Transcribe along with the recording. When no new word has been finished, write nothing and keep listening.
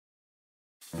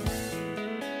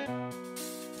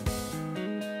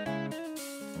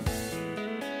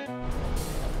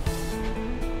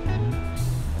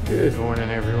Good morning,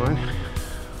 everyone.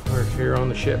 We're here on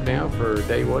the ship now for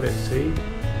day one at sea.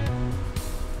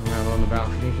 We're out on the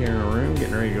balcony here in our room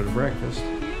getting ready to go to breakfast.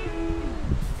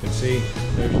 You can see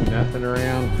there's nothing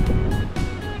around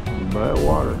but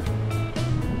water.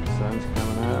 The sun's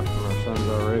coming up, and our sun's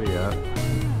already up.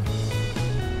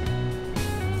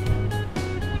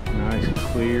 Nice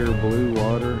clear blue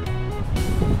water.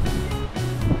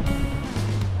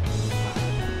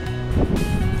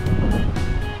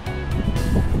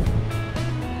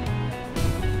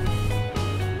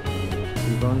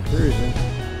 Keep on cruising.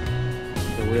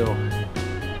 So we'll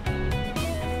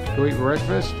go eat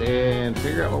breakfast and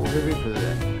figure out what we're gonna do for the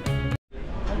day.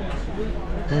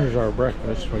 Here's our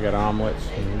breakfast. We got omelets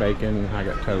and bacon. I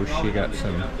got toast. She got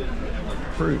some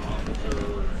fruit.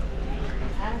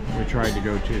 We tried to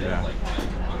go to the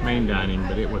main dining,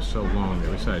 but it was so long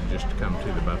that we decided just to come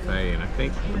to the buffet. And I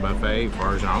think the buffet, as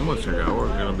far as omelets go, are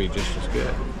going to be just as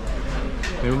good.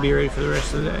 Then we'll be ready for the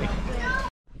rest of the day.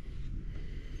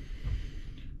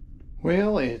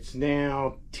 Well, it's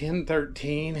now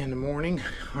 10:13 in the morning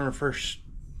on our first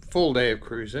full day of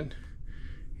cruising.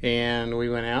 And we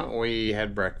went out and we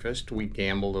had breakfast. We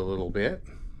gambled a little bit.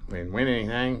 We didn't win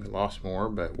anything, lost more,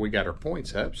 but we got our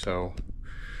points up, so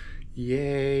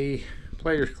yay,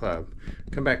 Players Club.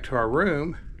 Come back to our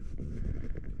room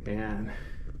and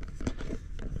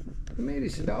we made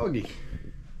us a doggy.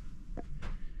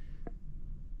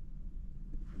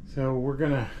 So we're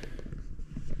gonna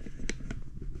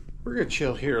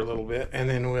chill here a little bit, and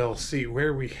then we'll see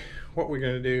what we're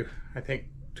gonna do. I think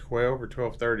 12 or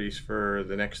 12:30s for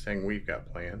the next thing we've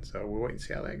got planned, so we'll wait and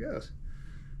see how that goes.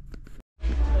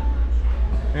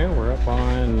 And we're up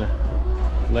on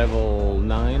level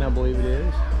 9, I believe it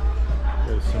is,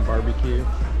 with some barbecue.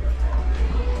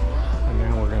 And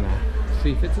now we're gonna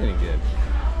see if it's any good,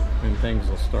 and things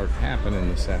will start happening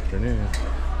this afternoon.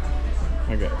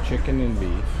 I got chicken and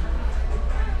beef,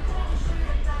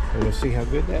 and we'll see how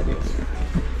good that is.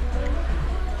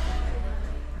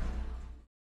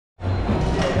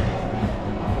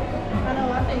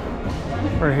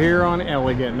 We're here on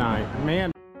Elegant Night.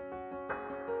 Man.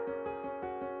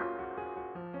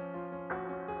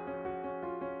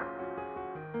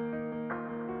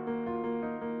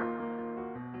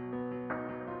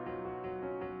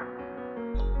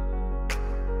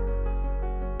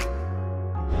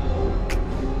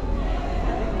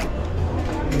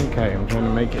 Okay, I'm trying to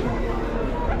make it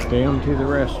down to the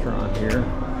restaurant here.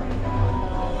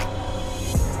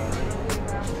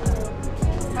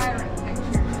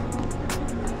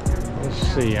 Let's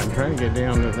see, I'm trying to get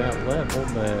down to that level,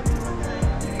 but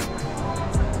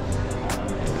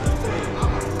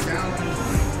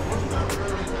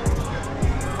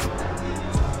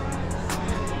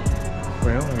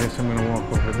well, I guess I'm going to walk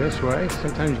over this way.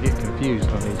 Sometimes you get confused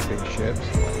on these big ships.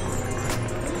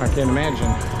 I can't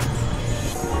imagine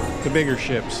the bigger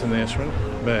ships than this one,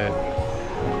 but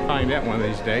find out one of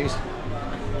these days.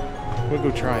 We'll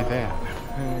go try that.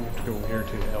 And we'll have to go here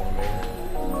to the elevator.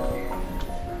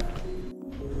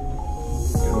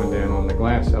 Going down on the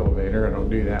glass elevator, I don't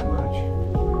do that much.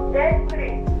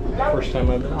 First time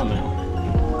I've been on that one.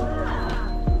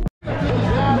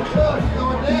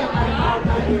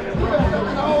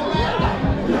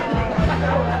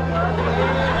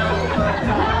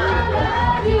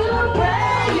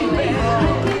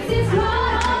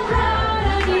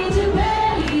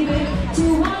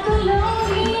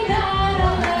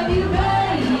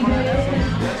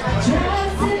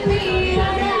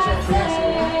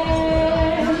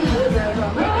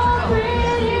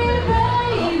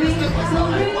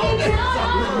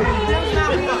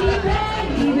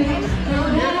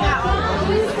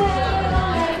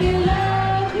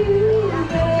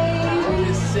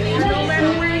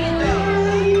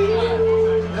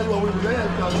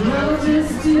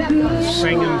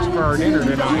 Singing for our dinner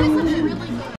tonight.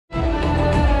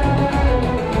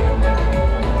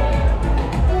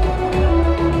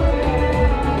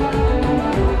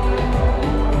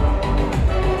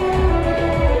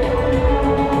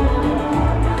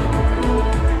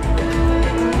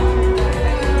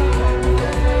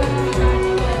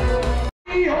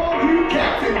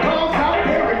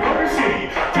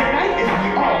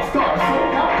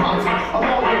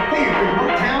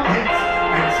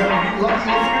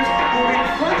 Lucky listeners will win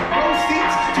front row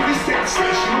seats to the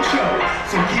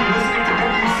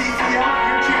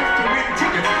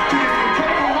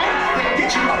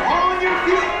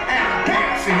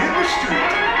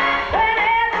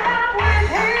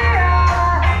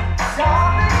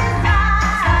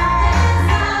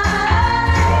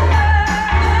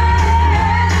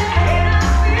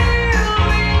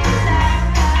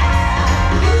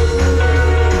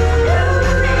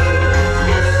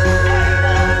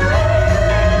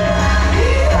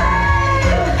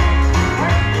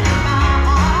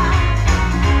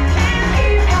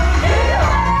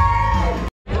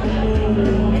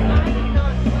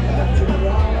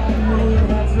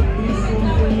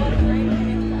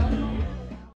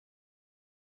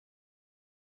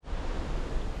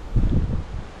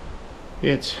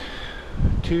It's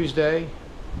Tuesday,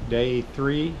 day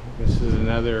 3. This is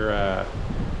another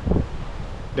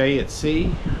day at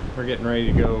sea. We're getting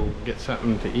ready to go get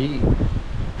something to eat.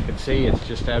 You can see it's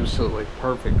just absolutely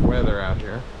perfect weather out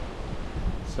here.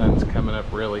 Sun's coming up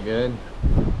really good.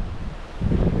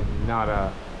 Not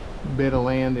a bit of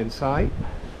land in sight.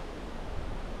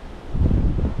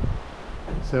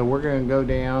 So we're going to go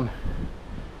down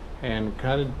and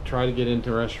kind of try to get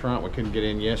into the restaurant. We couldn't get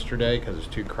in yesterday because it's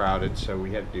too crowded, so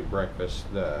we had to do breakfast,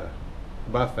 the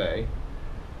buffet.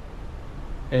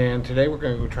 And today we're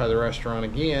going to go try the restaurant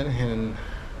again, and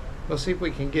we'll see if we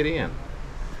can get in.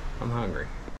 I'm hungry.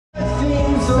 It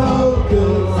seems so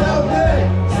good, so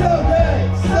good, so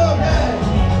good, so good.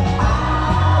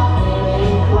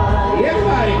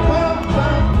 Everybody, bum,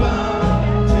 bum,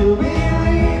 bum, to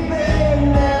believe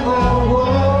in never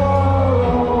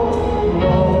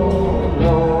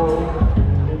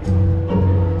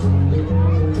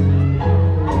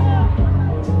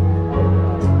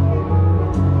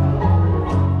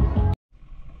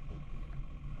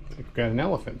We've got an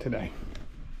elephant today.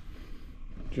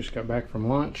 Just got back from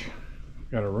lunch,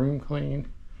 got a room clean,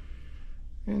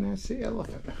 and that's the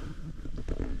elephant.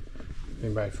 If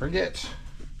anybody forgets,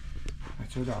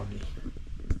 that's our doggy.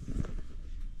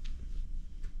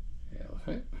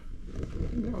 Elephant,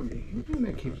 doggy, and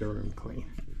they keep the room clean.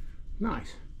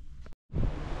 Nice.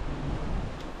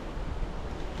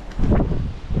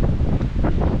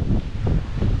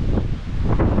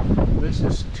 This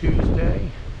is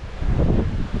Tuesday.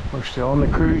 We're still on the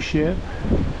cruise ship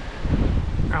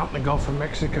out in the Gulf of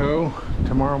Mexico.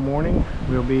 Tomorrow morning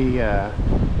we'll be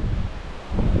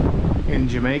in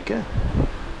Jamaica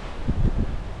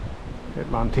at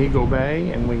Montego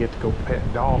Bay, and we get to go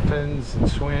pet dolphins and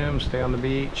swim, stay on the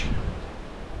beach,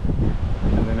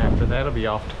 and then after that I'll be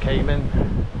off to Cayman.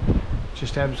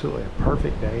 Just absolutely a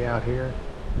perfect day out here.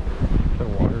 The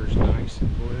water's nice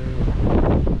and blue. A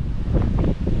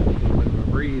little bit of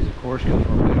a breeze, of course, because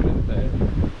we're moving in the bed.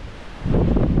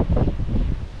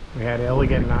 We had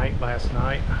elegant night last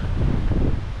night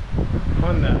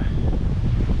on the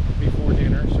before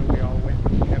dinner, so we all went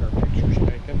and had our pictures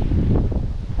taken.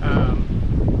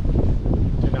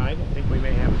 Tonight I think we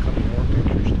may have a couple more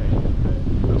pictures taken, but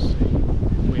we'll see.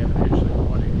 We haven't actually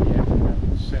bought any yet. We have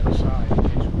them set aside in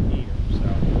case we need them, so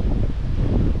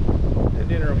the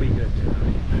dinner will be good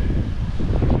tonight.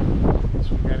 So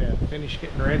we got to finish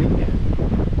getting ready and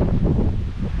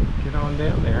get on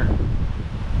down there.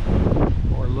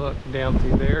 Look down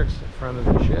through there, it's the front of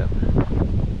the ship, and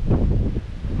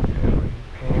we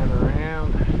pan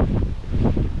around.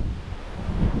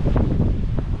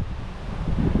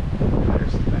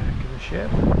 There's the back of the ship.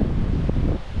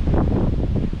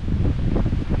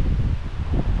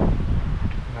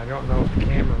 And I don't know if the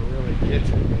camera really gets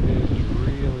it. It is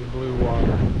really blue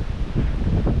water.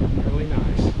 Really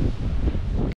nice.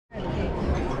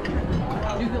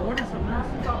 You can order something else.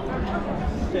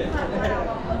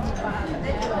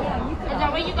 Is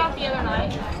that what you got the other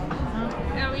night? Is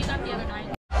that what you got the other night?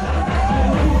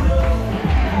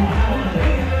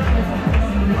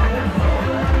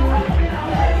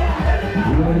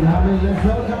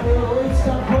 It's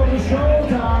time for the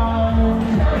showtime.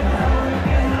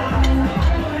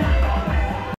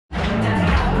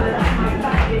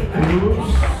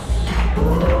 Oops.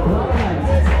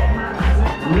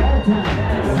 Right hand.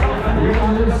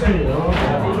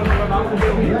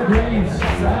 Red wings.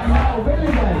 And now belly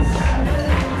dance.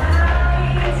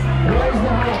 Raise the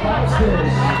heart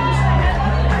upstairs.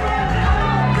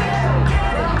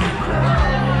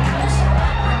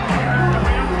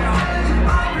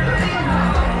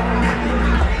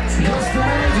 Just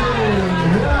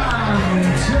imagine.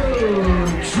 1,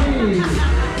 2, 3.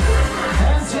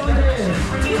 Hands on there.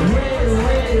 Way.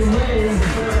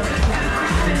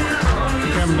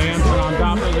 Come dancing on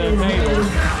top of the table.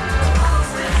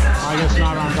 I guess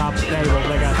not on top of the table,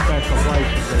 they got special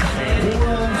places they stand.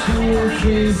 1, 2,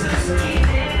 3.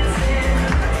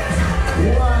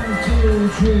 1, 2,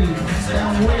 3.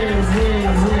 And way.